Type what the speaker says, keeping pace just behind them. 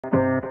Growing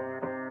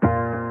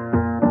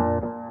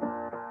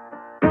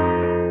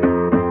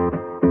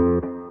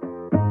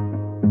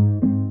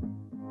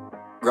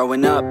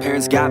up,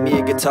 parents got me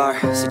a guitar.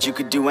 Said you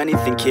could do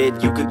anything,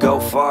 kid, you could go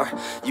far.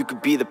 You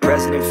could be the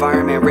president,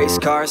 fireman, race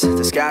cars.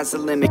 The sky's the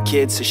limit,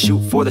 kid, so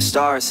shoot for the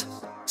stars.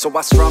 So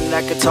I strummed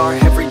that guitar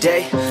every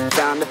day.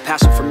 Found a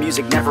passion for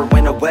music, never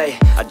went away.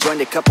 I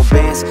joined a couple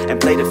bands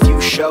and played a few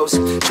shows.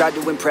 Tried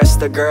to impress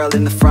the girl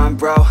in the front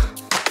row.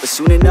 But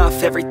soon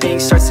enough, everything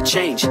starts to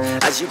change.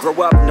 As you grow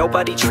up,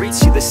 nobody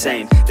treats you the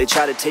same. They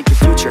try to take your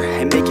future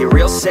and make it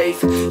real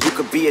safe. You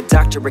could be a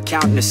doctor,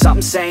 accountant, or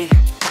something sane.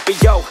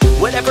 But yo,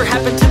 whatever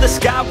happened to the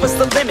sky was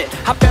the limit.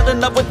 I fell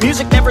in love with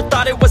music, never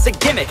thought it was a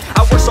gimmick.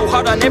 I worked so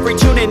hard on every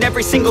tune and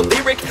every single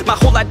lyric. My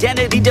whole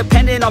identity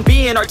depended on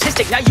being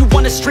artistic. Now you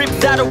wanna strip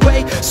that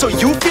away, so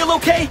you feel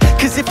okay?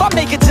 Cause if I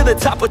make it to the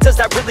top, what does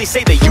that really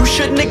say? That you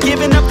shouldn't have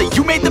given up, that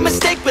you made the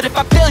mistake? But if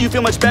I fail, you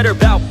feel much better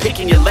about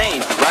picking your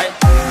lane, right?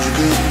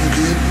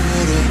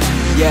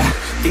 Yeah,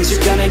 things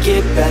are gonna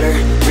get better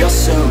real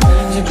soon.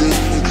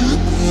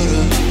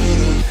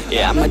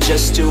 Yeah, I'ma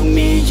just do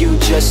me, you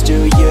just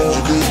do you.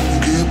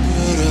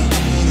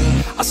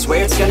 I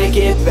swear it's gonna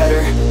get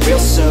better real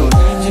soon.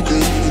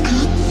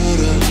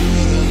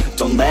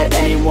 Don't let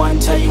anyone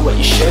tell you what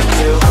you should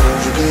do.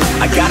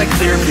 I got a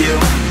clear view,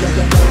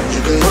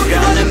 we're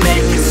gonna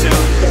make it soon.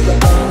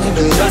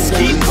 Just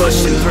keep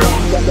pushing through.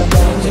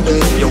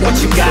 You're what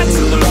you got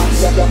to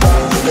lose.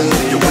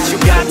 You're what you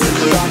got to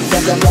lose.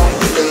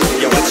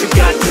 You're what you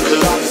got to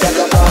lose.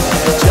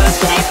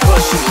 Just keep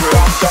pushing through.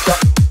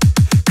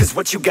 Cause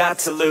what you got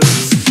to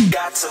lose,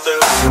 got to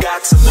lose,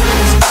 got to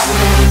lose,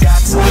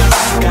 got to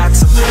lose, got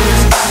to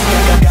lose,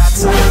 got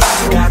to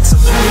lose, got to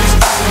lose,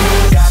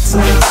 got to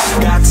lose,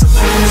 got to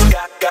lose,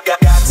 got to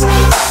lose,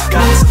 got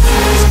to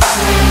lose,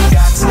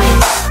 got to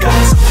lose,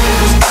 got to lose,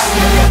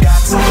 got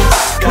to lose,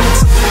 got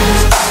to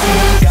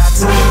lose, got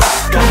to lose.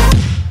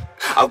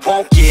 I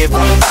won't give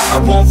up, I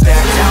won't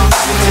back down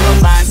till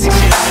the line 6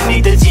 feet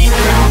underneath the deep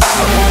ground.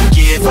 I won't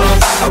give up,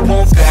 I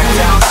won't back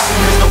down.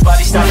 There's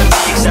nobody stopping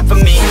me except for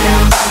me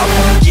now. I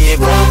won't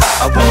give up,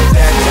 I won't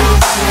back down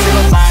till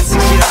the line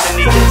 6 feet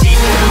underneath the deep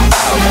ground.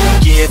 I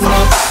won't give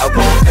up, I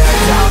won't back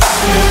down.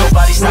 There's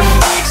nobody stopping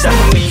me except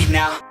for me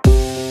now.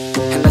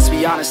 And let's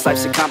be honest,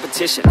 life's a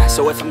competition.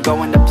 So if I'm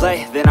going to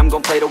play, then I'm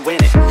gonna play to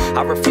win it.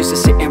 I refuse to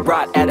sit and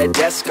rot at a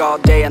desk all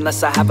day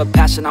unless I have a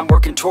passion I'm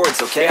working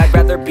towards, okay? I'd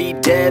rather be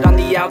dead on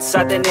the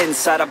outside than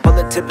inside. A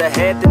bullet to the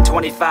head than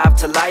 25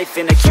 to life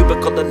in a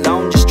cubicle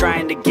alone, just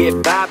trying to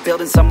get by,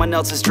 building someone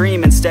else's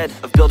dream instead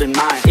of building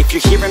mine. If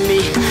you're hearing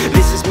me,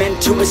 this is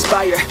meant to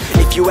inspire.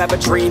 If you have a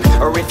dream,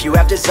 or if you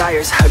have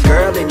desires, a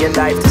girl in your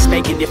life that's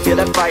making you feel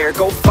that fire,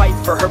 go fight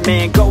for her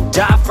man, go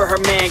die for her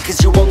man.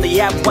 Cause you only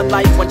have one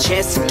life, one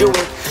chance to do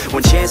it,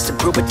 one chance to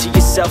prove it to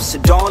yourself, so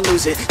don't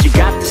lose it. You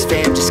got this,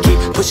 fam, just keep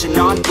pushing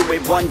on through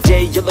it. One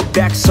day you'll look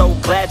back so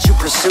glad you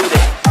pursued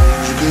it.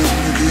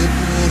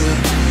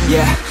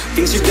 Yeah,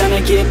 things are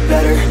gonna get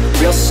better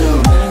real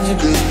soon.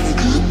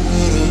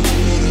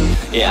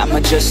 Yeah, I'ma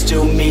just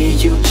do me,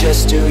 you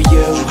just do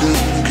you.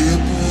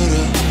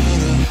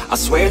 I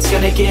swear it's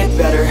gonna get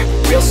better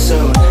real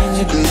soon.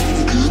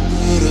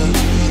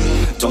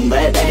 Don't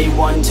let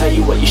anyone tell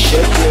you what you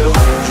should do.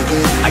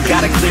 I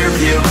got a clear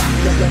view,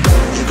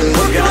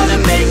 we're gonna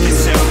make it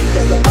soon.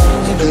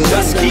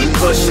 Just keep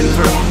pushing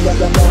through.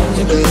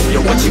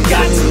 You're what you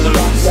got to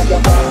lose.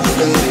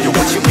 You're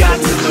what you got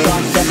to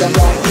lose.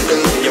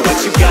 You're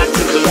what you got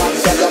to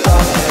lose.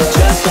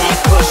 Just keep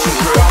pushing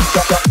through.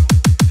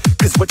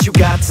 Cause what you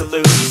got to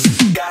lose,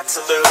 got to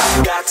lose,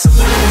 got to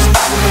lose,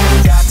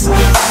 got to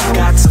lose,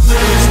 got to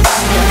lose,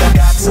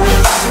 got to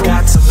lose,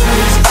 got to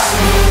lose,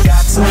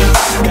 got to lose,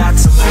 got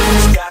to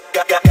lose, got to lose, got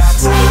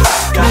to lose,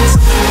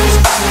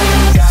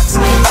 got to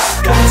lose,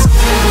 got to lose,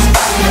 got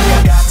to lose,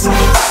 got to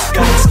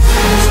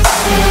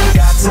lose,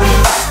 got to lose.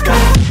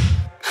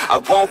 I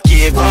won't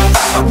give up,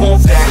 I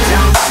won't back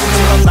down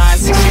till the line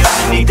 6 feet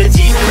underneath the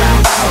deep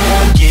ground. I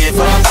won't give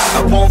up,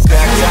 I won't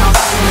back down.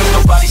 There's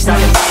nobody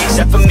stopping me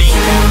except for me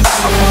now.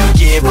 I won't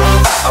give up,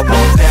 I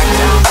won't back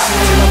down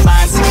till the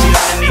line 6 feet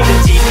underneath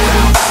the deep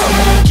ground. I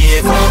won't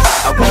give up,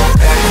 I won't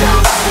back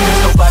down.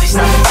 There's nobody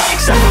stopping me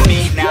except for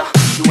me now.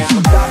 You ain't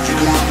gonna stop me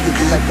now,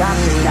 because I got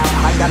this now.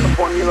 I got the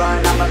formula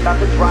and I'm about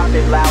to drop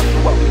it loud. So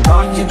what we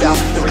talking about,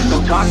 there is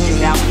no talking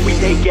now. We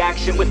take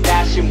action with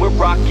passion, we're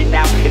rocking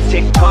now. It's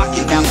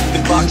tick-tocking now,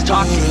 the clock's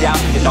talking down.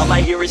 And all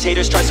I hear is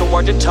haters try so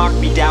hard to talk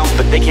me down,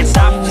 but they can't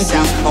stop the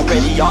sound,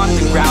 already on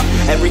the ground.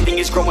 Everything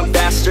is growing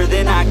faster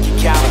than I can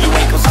count. You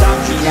ain't gonna stop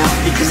me now,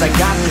 because I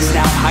got this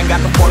now. I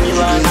got the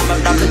formula and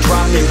I'm about to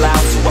drop it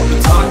loud. So what we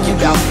talking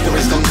about, there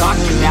is no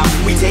talking now.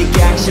 We take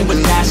action with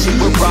passion,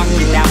 we're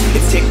rocking now.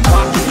 It's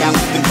tick-tocking now,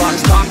 the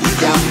clock's talking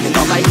down. And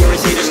all I hear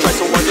is haters try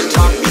so hard to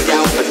talk me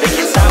down, but they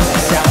can't stop the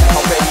sound,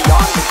 already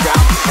on the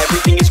ground.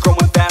 Everything is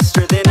growing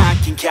faster than I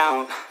can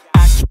count.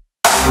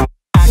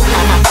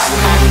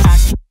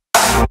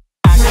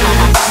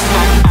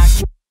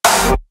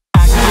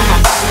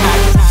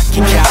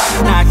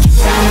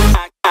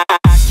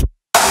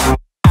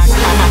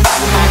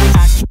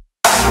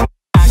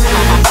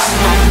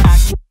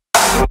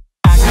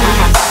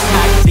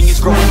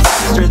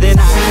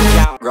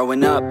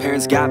 up,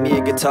 parents got me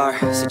a guitar.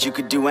 Said you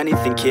could do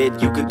anything,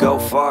 kid, you could go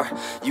far.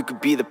 You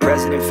could be the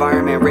president,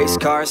 fireman, race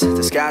cars.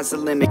 The sky's the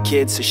limit,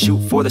 kid, so shoot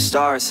for the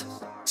stars.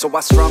 So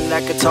I strummed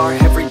that guitar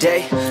every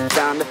day.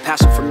 Found a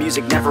passion for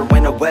music, never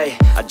went away.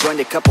 I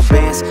joined a couple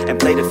bands and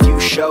played a few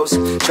shows.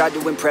 Tried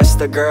to impress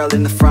the girl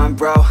in the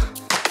front row.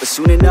 But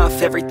soon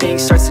enough, everything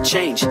starts to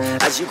change.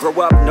 As you grow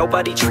up,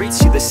 nobody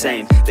treats you the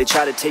same. They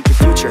try to take your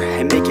future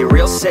and make it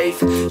real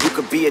safe. You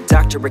could be a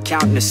doctor,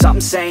 accountant, or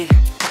something sane.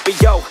 But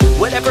yo,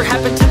 whatever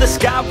happened to the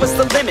sky was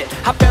the limit.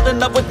 I fell in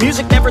love with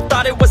music, never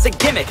thought it was a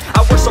gimmick.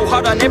 I worked so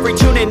hard on every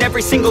tune and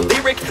every single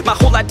lyric. My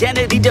whole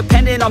identity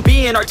depended on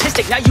being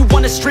artistic. Now you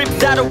wanna strip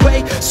that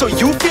away, so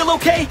you feel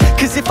okay?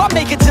 Cause if I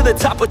make it to the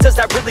top, what does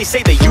that really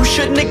say? That you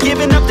shouldn't have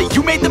given up, that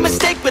you made the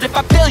mistake? But if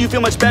I fail, you feel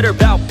much better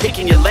about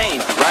picking your lane,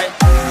 right?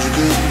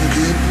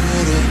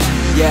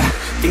 Yeah,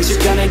 things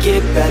are gonna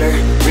get better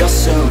real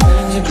soon.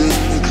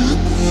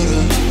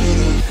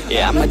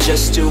 Yeah, I'ma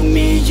just do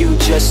me, you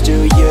just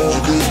do you.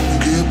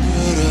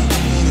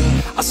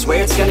 I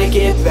swear it's gonna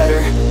get better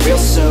real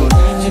soon.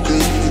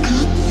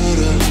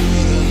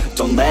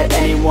 Don't let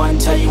anyone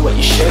tell you what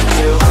you should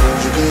do.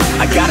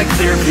 I got a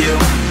clear view,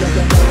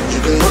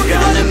 we're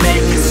gonna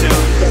make it soon.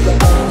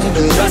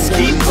 Just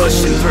keep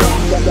pushing through.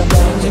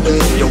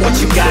 You're what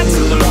you got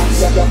to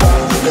lose.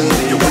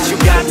 You're what you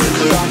got to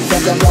lose.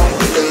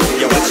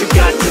 You're what you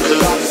got to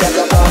lose.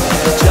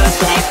 Just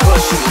keep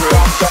pushing through.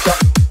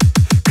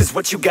 Cause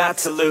what you got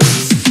to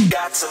lose,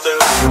 got to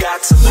lose,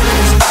 got to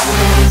lose,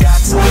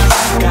 got to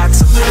lose, got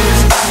to lose,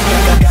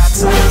 got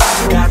to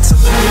lose, got to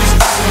lose,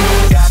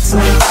 got to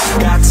lose,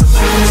 got to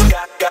lose, got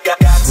to lose,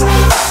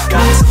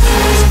 got to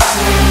lose,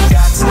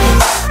 got to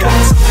lose, got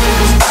to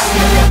lose,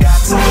 got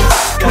to lose,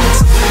 got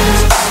to lose,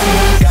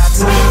 got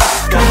to lose.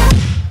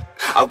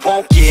 I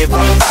won't give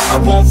up, I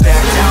won't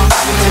back down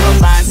till the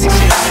line sinks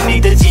in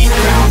underneath the deep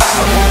ground.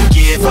 I won't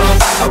give up,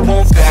 I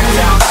won't back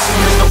down.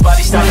 There's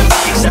nobody stopping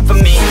me except for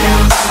me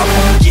now. I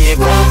won't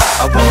give up,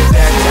 I won't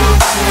back down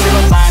till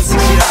the line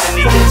sinks in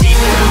underneath the deep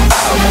ground.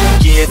 I won't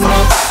give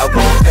up, I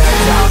won't back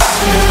down.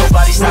 There's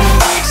nobody stopping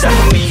me except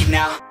for me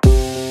now.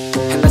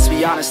 And let's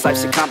be honest,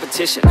 life's a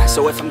competition.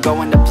 So if I'm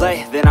going to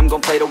play, then I'm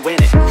gonna play to win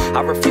it.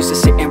 I refuse to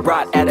sit and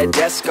rot at a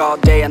desk all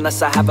day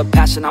unless I have a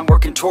passion I'm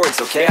working towards,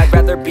 okay? I'd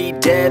rather be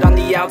dead on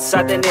the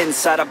outside than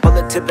inside. A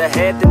bullet to the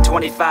head than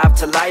 25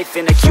 to life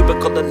in a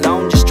cubicle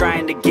alone, just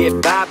trying to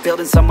get by,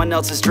 building someone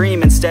else's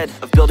dream instead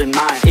of building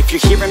mine. If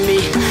you're hearing me,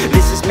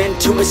 this is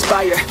meant to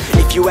inspire.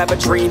 If you have a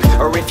dream,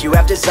 or if you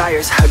have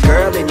desires, a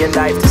girl in your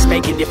life that's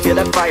making you feel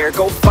that fire,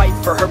 go fight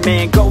for her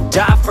man, go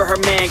die for her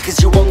man.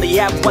 Cause you only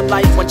have one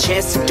life, one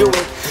chance to do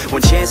it,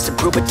 one chance to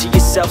prove it to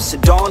yourself, so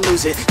don't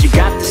lose it. You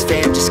got this,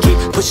 fam, just keep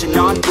pushing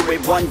on through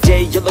it. One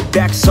day you'll look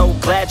back so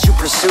glad you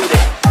pursued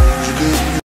it.